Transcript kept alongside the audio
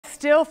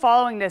still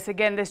following this.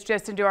 Again, this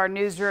just into our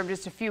newsroom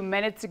just a few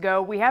minutes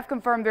ago. We have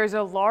confirmed there's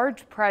a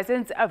large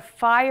presence of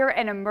fire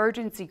and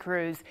emergency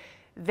crews.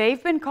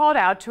 They've been called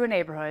out to a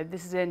neighborhood.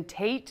 This is in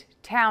Tate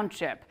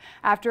Township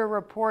after a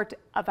report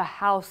of a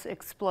house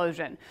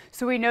explosion.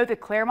 So we know the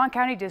Clermont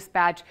County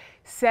Dispatch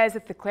says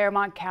that the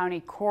Clermont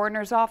County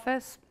Coroner's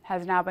Office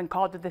has now been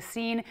called to the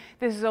scene.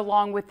 This is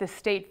along with the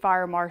state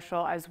fire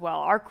marshal as well.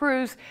 Our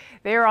crews,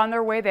 they are on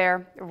their way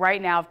there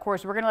right now. Of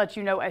course, we're going to let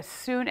you know as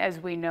soon as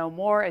we know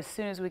more. As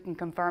soon as we can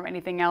confirm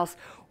anything else,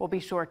 we'll be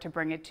sure to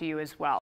bring it to you as well.